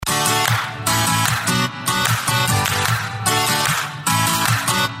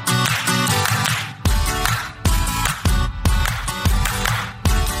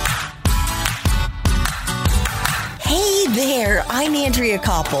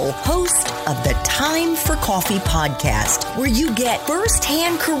Koppel, host of the Time for Coffee podcast, where you get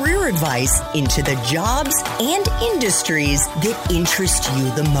firsthand career advice into the jobs and industries that interest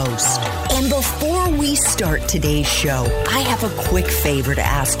you the most. And before we start today's show, I have a quick favor to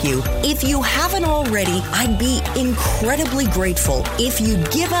ask you. If you haven't already, I'd be incredibly grateful if you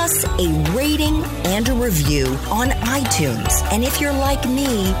give us a rating and a review on iTunes. And if you're like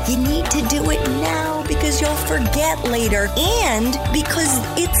me, you need to do it now because you'll forget later and because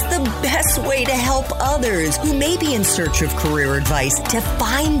it's the best way to help others who may be in search of career advice to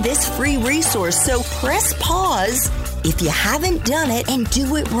find this free resource. So press pause if you haven't done it and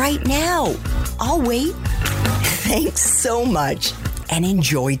do it right now. I'll wait. Thanks so much and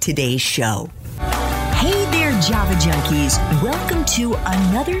enjoy today's show. Hey there, Java Junkies. Welcome to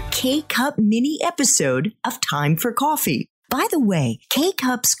another K-Cup mini episode of Time for Coffee. By the way,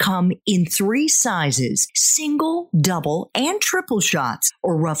 K-Cups come in 3 sizes, single, double, and triple shots,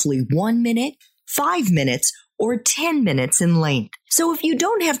 or roughly 1 minute, 5 minutes, or 10 minutes in length. So if you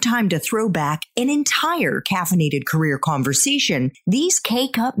don't have time to throw back an entire caffeinated career conversation, these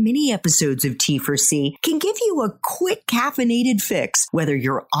K-Cup mini episodes of T4C can give you a quick caffeinated fix, whether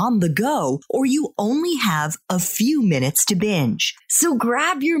you're on the go or you only have a few minutes to binge. So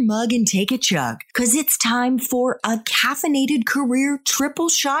grab your mug and take a chug, because it's time for a caffeinated career triple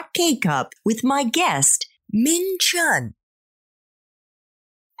shot K-Cup with my guest, Min Chun.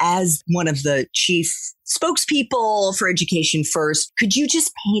 As one of the chief spokespeople for Education First, could you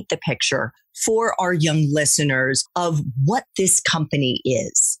just paint the picture for our young listeners of what this company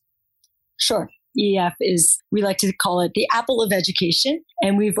is? Sure. EF is, we like to call it the Apple of education.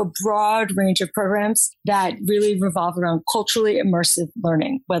 And we have a broad range of programs that really revolve around culturally immersive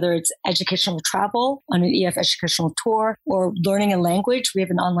learning, whether it's educational travel on an EF educational tour or learning a language. We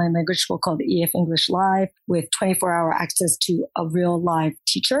have an online language school called EF English Live with 24-hour access to a real live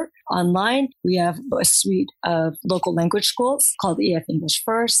teacher online. We have a suite of local language schools called EF English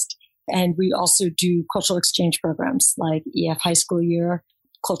First. And we also do cultural exchange programs like EF High School Year,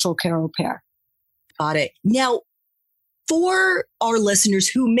 Cultural Care Au Pair. Got it. Now, for our listeners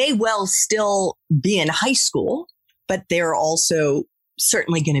who may well still be in high school, but they're also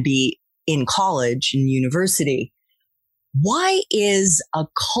certainly going to be in college and university, why is a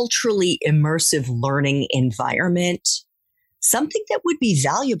culturally immersive learning environment something that would be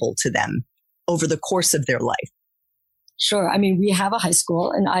valuable to them over the course of their life? Sure. I mean, we have a high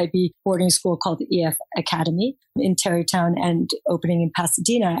school, an IB boarding school called the EF Academy in Tarrytown and opening in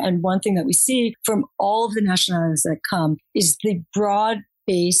Pasadena. And one thing that we see from all of the nationalities that come is the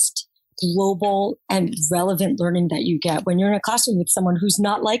broad-based, global, and relevant learning that you get when you're in a classroom with someone who's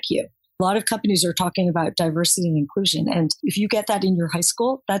not like you. A lot of companies are talking about diversity and inclusion. And if you get that in your high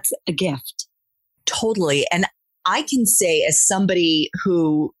school, that's a gift. Totally. And I can say, as somebody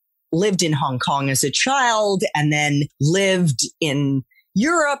who lived in Hong Kong as a child and then lived in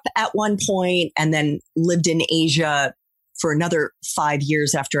Europe at one point and then lived in Asia for another 5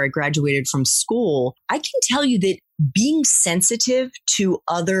 years after I graduated from school, I can tell you that being sensitive to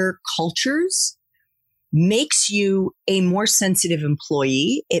other cultures makes you a more sensitive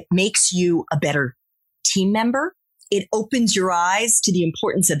employee. It makes you a better team member. It opens your eyes to the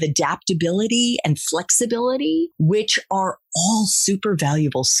importance of adaptability and flexibility, which are all super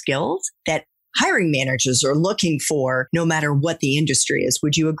valuable skills that hiring managers are looking for no matter what the industry is.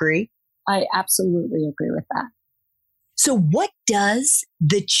 Would you agree? I absolutely agree with that. So what does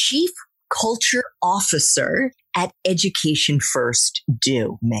the Chief Culture Officer at Education First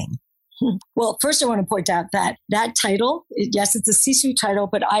do, Ming? Well, first I want to point out that that title, yes, it's a C-suite title,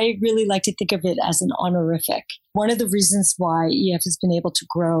 but I really like to think of it as an honorific. One of the reasons why EF has been able to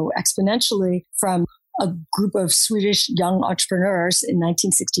grow exponentially from a group of Swedish young entrepreneurs in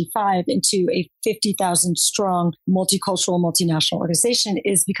 1965 into a 50,000 strong multicultural, multinational organization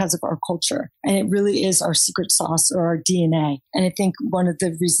is because of our culture. And it really is our secret sauce or our DNA. And I think one of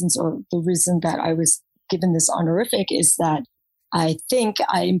the reasons, or the reason that I was given this honorific, is that I think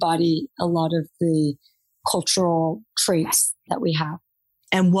I embody a lot of the cultural traits that we have.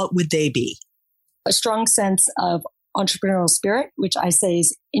 And what would they be? A strong sense of entrepreneurial spirit, which I say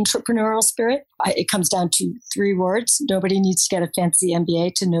is intrapreneurial spirit. It comes down to 3 words. Nobody needs to get a fancy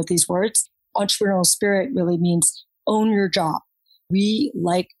MBA to know these words. Entrepreneurial spirit really means own your job. We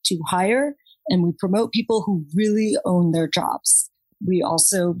like to hire and we promote people who really own their jobs. We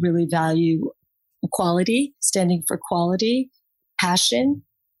also really value equality, standing for quality, passion,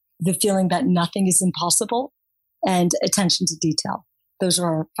 the feeling that nothing is impossible, and attention to detail. Those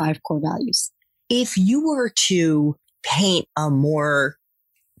are our 5 core values. If you were to paint a more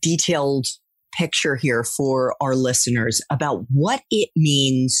detailed picture here for our listeners about what it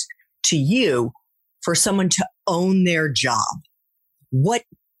means to you for someone to own their job. What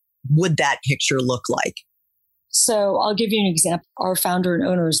would that picture look like? So I'll give you an example. Our founder and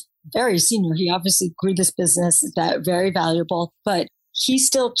owner is very senior. He obviously grew this business, that very valuable, but he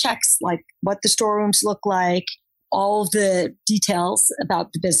still checks like what the storerooms look like, all of the details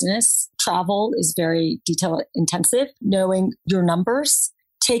about the business. Travel is very detail intensive, knowing your numbers,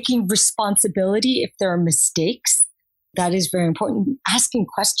 taking responsibility if there are mistakes. That is very important. Asking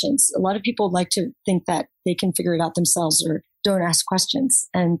questions. A lot of people like to think that they can figure it out themselves or don't ask questions.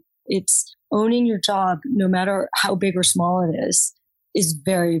 And it's owning your job, no matter how big or small it is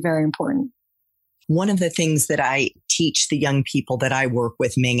very, very important. One of the things that I teach the young people that I work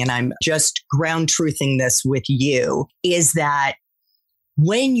with, Ming, and I'm just ground truthing this with you, is that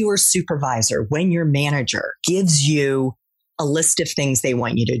when your supervisor, when your manager gives you a list of things they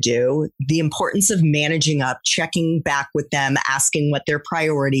want you to do, the importance of managing up, checking back with them, asking what their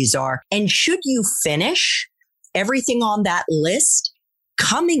priorities are. And should you finish everything on that list,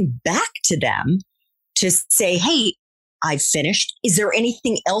 coming back to them to say, hey, I've finished. Is there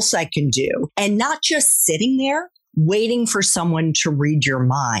anything else I can do? And not just sitting there waiting for someone to read your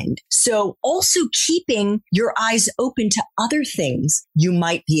mind. So also keeping your eyes open to other things you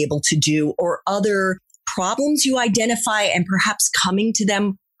might be able to do or other problems you identify and perhaps coming to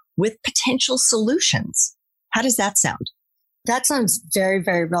them with potential solutions. How does that sound? That sounds very,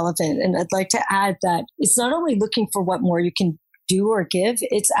 very relevant. And I'd like to add that it's not only looking for what more you can do or give,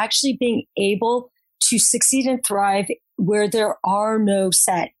 it's actually being able to succeed and thrive where there are no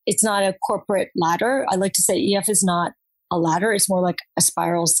set. It's not a corporate ladder. I like to say EF is not a ladder. It's more like a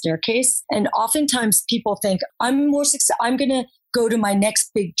spiral staircase. And oftentimes people think I'm going to go to my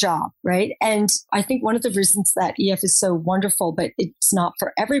next big job, right? And I think one of the reasons that EF is so wonderful, but it's not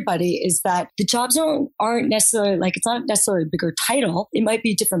for everybody, is that the jobs aren't necessarily like, it's not necessarily a bigger title. It might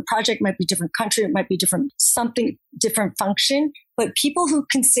be a different project, might be a different country, it might be something different function. But people who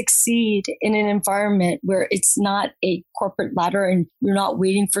can succeed in an environment where it's not a corporate ladder and you're not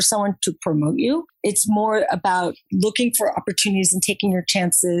waiting for someone to promote you, it's more about looking for opportunities and taking your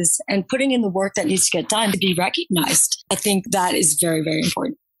chances and putting in the work that needs to get done to be recognized. I think that is very, very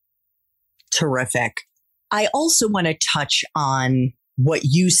important. Terrific. I also want to touch on what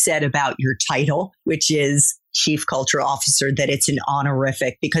you said about your title, which is Chief Culture Officer, that it's an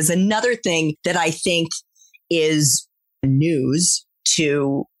honorific, because another thing that I think is news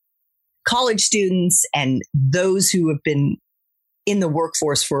to college students and those who have been in the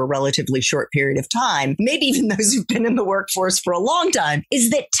workforce for a relatively short period of time, maybe even those who've been in the workforce for a long time,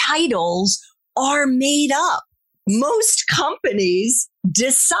 is that titles are made up. Most companies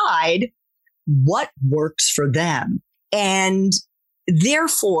decide what works for them. And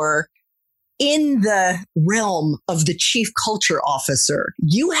therefore, in the realm of the Chief Culture Officer,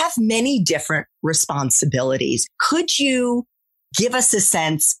 you have many different responsibilities. Could you give us a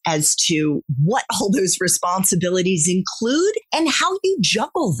sense as to what all those responsibilities include and how you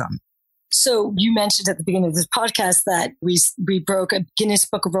juggle them? So you mentioned at the beginning of this podcast that we broke a Guinness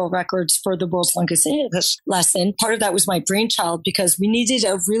Book of World Records for the world's longest English lesson. Part of that was my brainchild because we needed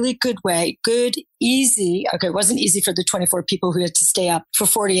a really easy. Okay, it wasn't easy for the 24 people who had to stay up for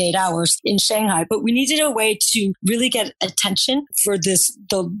 48 hours in Shanghai, but we needed a way to really get attention for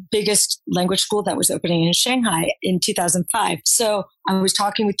the biggest language school that was opening in Shanghai in 2005. So I was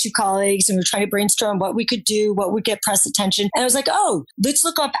talking with two colleagues and we were trying to brainstorm what we could do, what would get press attention. And I was like, let's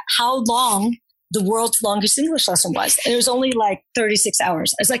look up how long the world's longest English lesson was. And it was only like 36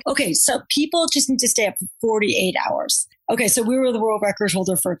 hours. I was like, okay, so people just need to stay up for 48 hours. Okay, so we were the world record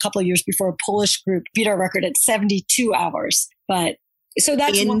holder for a couple of years before a Polish group beat our record at 72 hours. But so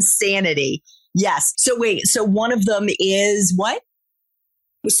that's insanity. Yes. So wait, so one of them is what?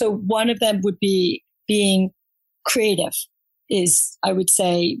 So one of them would be being creative. Is, I would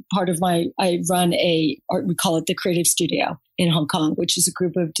say, part of I run we call it the Creative Studio in Hong Kong, which is a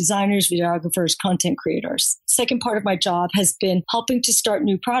group of designers, videographers, content creators. Second part of my job has been helping to start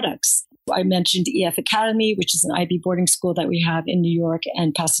new products. I mentioned EF Academy, which is an IB boarding school that we have in New York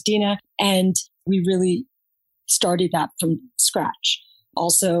and Pasadena. And we really started that from scratch.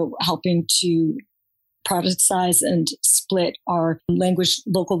 Also helping to productize and split our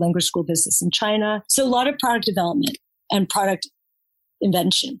local language school business in China. So a lot of product development and product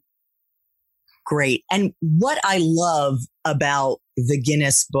invention. Great. And what I love about the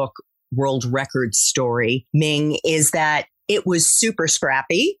Guinness Book World Records story, Ming, is that it was super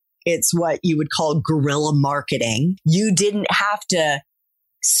scrappy. It's what you would call guerrilla marketing. You didn't have to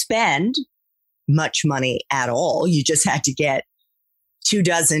spend much money at all. You just had to get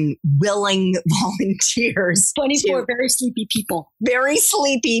 24 willing volunteers. 24 very sleepy people. Very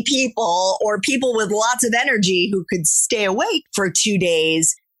sleepy people, or people with lots of energy who could stay awake for 2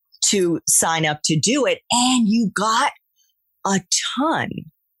 days to sign up to do it. And you got a ton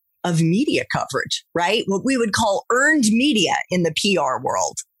of media coverage, right? What we would call earned media in the PR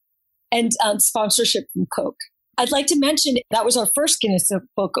world. And sponsorship from Coke. I'd like to mention that was our first Guinness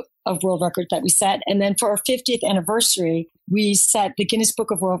Book of World Record that we set. And then for our 50th anniversary, we set the Guinness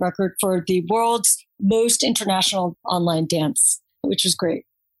Book of World Record for the world's most international online dance, which was great.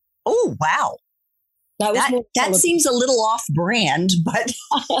 Oh, wow. That seems a little off brand, but.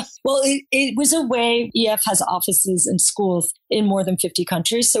 Well, it was a way. EF has offices and schools in more than 50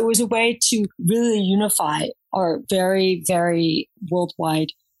 countries. So it was a way to really unify our very, very worldwide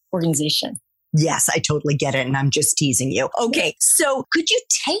organization. Yes, I totally get it. And I'm just teasing you. Okay. So could you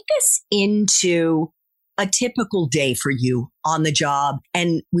take us into a typical day for you on the job?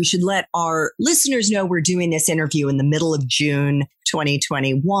 And we should let our listeners know we're doing this interview in the middle of June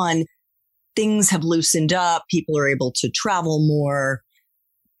 2021. Things have loosened up. People are able to travel more.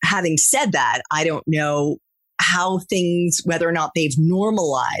 Having said that, I don't know how things, whether or not they've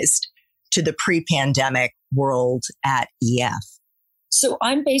normalized to the pre-pandemic world at EF. So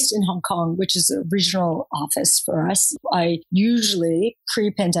I'm based in Hong Kong, which is a regional office for us. I usually,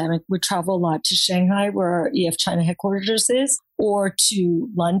 pre-pandemic, would travel a lot to Shanghai, where our EF China headquarters is, or to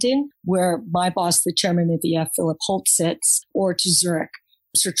London, where my boss, the chairman of EF, Philip Holt, sits, or to Zurich.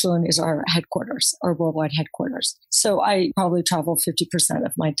 Switzerland is our headquarters, our worldwide headquarters. So I probably travel 50%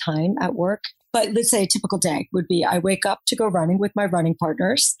 of my time at work. But let's say a typical day would be I wake up to go running with my running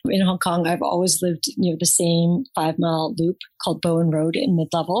partners. In Hong Kong, I've always lived near the same 5-mile loop called Bowen Road in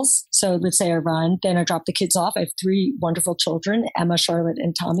mid-levels. So let's say I run, then I drop the kids off. I have 3 wonderful children, Emma, Charlotte,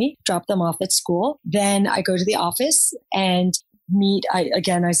 and Tommy. Drop them off at school. Then I go to the office and meet. I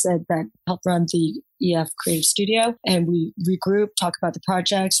said that help run the EF Creative Studio, and we regroup, talk about the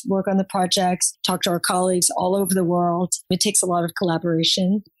projects, work on the projects, talk to our colleagues all over the world. It takes a lot of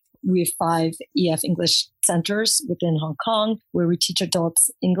collaboration. We have 5 EF English centers within Hong Kong where we teach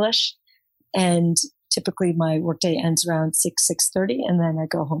adults English. And typically my workday ends around 6:30, and then I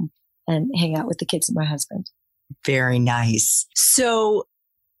go home and hang out with the kids and my husband. Very nice. So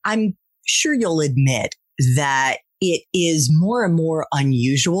I'm sure you'll admit that it is more and more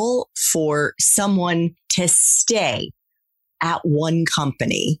unusual for someone to stay at one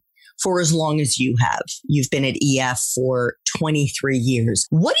company for as long as you have. You've been at EF for 23 years.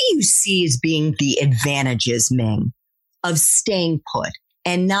 What do you see as being the advantages, Ming, of staying put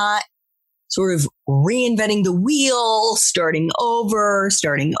and not sort of reinventing the wheel, starting over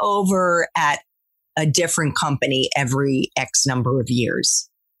at a different company every X number of years?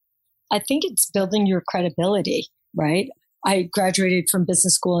 I think it's building your credibility, right? I graduated from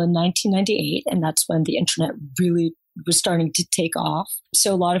business school in 1998, and that's when the internet really was starting to take off.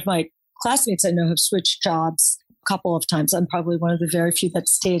 So a lot of my classmates I know have switched jobs a couple of times. I'm probably one of the very few that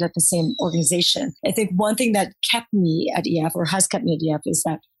stayed at the same organization. I think one thing that kept me at EF, or has kept me at EF, is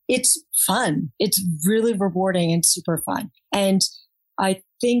that it's fun. It's really rewarding and super fun. And I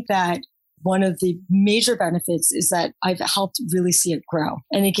think that one of the major benefits is that I've helped really see it grow.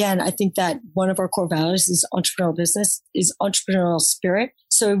 And again, I think that one of our core values is entrepreneurial business, is entrepreneurial spirit.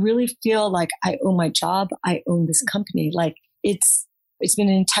 So I really feel like I own my job. I own this company. Like it's been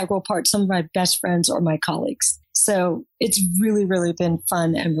an integral part. Some of my best friends are my colleagues. So it's really, really been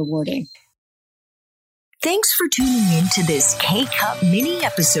fun and rewarding. Thanks for tuning in to this K-Cup mini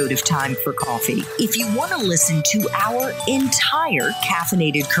episode of Time for Coffee. If you want to listen to our entire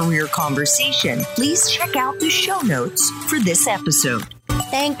caffeinated career conversation, please check out the show notes for this episode.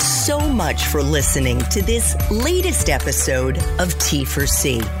 Thanks so much for listening to this latest episode of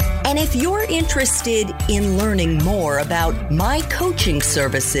T4C. And if you're interested in learning more about my coaching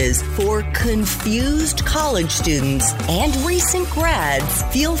services for confused college students and recent grads,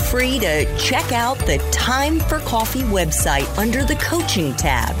 feel free to check out the Time for Coffee website under the coaching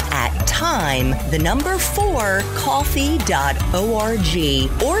tab at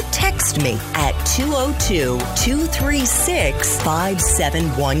time4coffee.org or text me at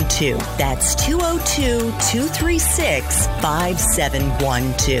 202-236-5712. That's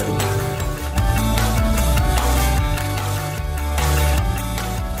 202-236-5712.